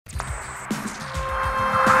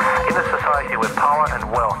In a society where power and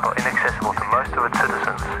wealth are inaccessible to most of its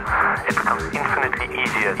citizens, it becomes infinitely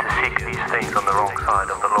easier to seek these things on the wrong side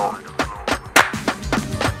of the law.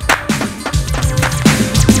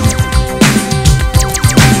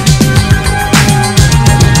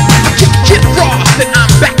 And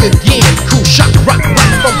I'm back again, cool shot, rock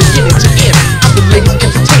from beginning to end. I'm the ladies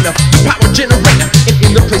entertainer, the power generator, and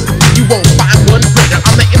in the place to be you won't find one greater.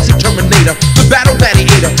 I'm the MC Terminator, the battle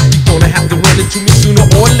gladiator. You're gonna have to run into me sooner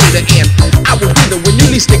or later, and I will be there when you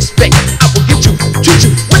least expect. I will get you, shoot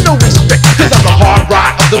you with no respect, cause I'm the hard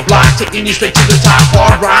ride of the block, taking you straight to the top.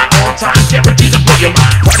 Hard ride on time, guaranteed to blow your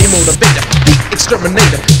mind. Party motivator, the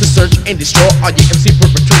exterminator, to search and destroy all your MC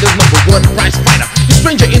perpetrators. #1 prize fighter, the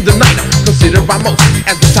stranger in the night, considered by most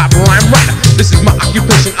as the top rhyme writer. This is my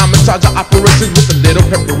occupation, I'm in charge of operations with a little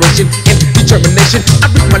preparation and determination. I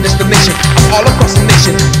reach my destination, I'm all across the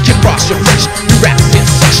nation. Kid Frost, you're fresh, you rap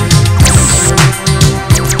sensation.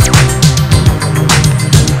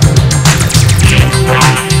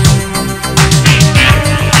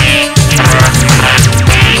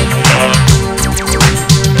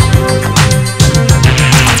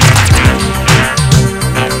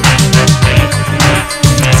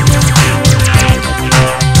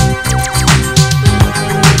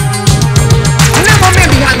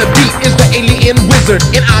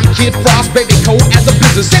 And I'm Kid Frost, baby, cold as a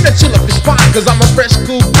blizzard. Send a chill up your spine, cause I'm a fresh,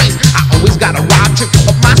 cool breeze. I always got a wild trick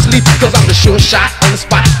up my sleeve, cause I'm the sure shot on the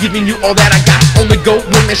spot, giving you all that I got. On the go,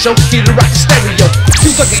 when they show, here to rock the stereo.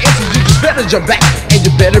 You suck an answer, you just better jump back, and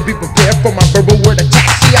you better be prepared for my verbal word attack.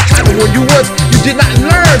 See, I tried to warn you once, you did not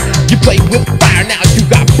learn. You played with fire, now you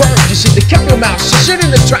got burned. You should have kept your mouth shut,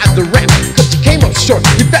 shouldn't have tried to rap, cause you came up short,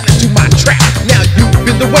 you fell into my trap. Now you've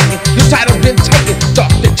been the waiting, your title been taken.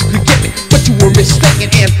 Thought that you could get me, but you were mistaken,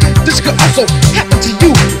 and this could also happen to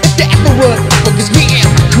you if you ever run against me and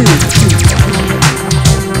cool.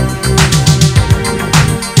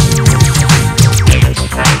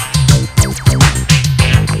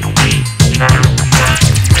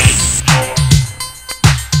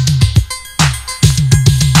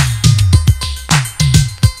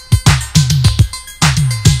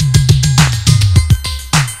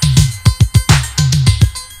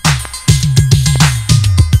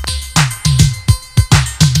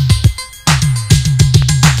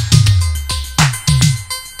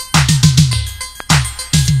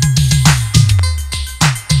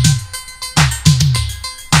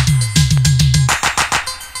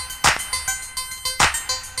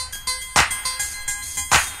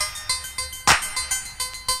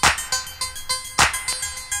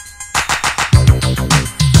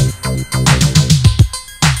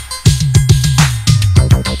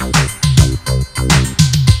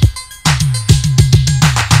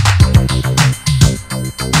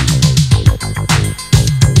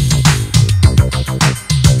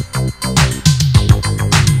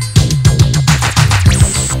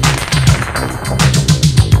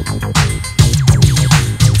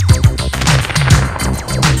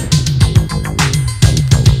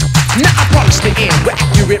 With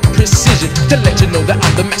accurate precision, to let you know that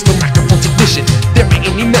I'm the master microphone technician. There ain't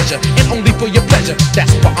any measure, and only for your pleasure.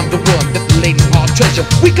 That's why I'm the one that the ladies all treasure.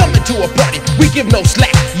 We come into a party, we give no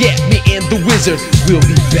slack. Yeah, me and the wizard, we'll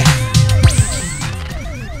be back.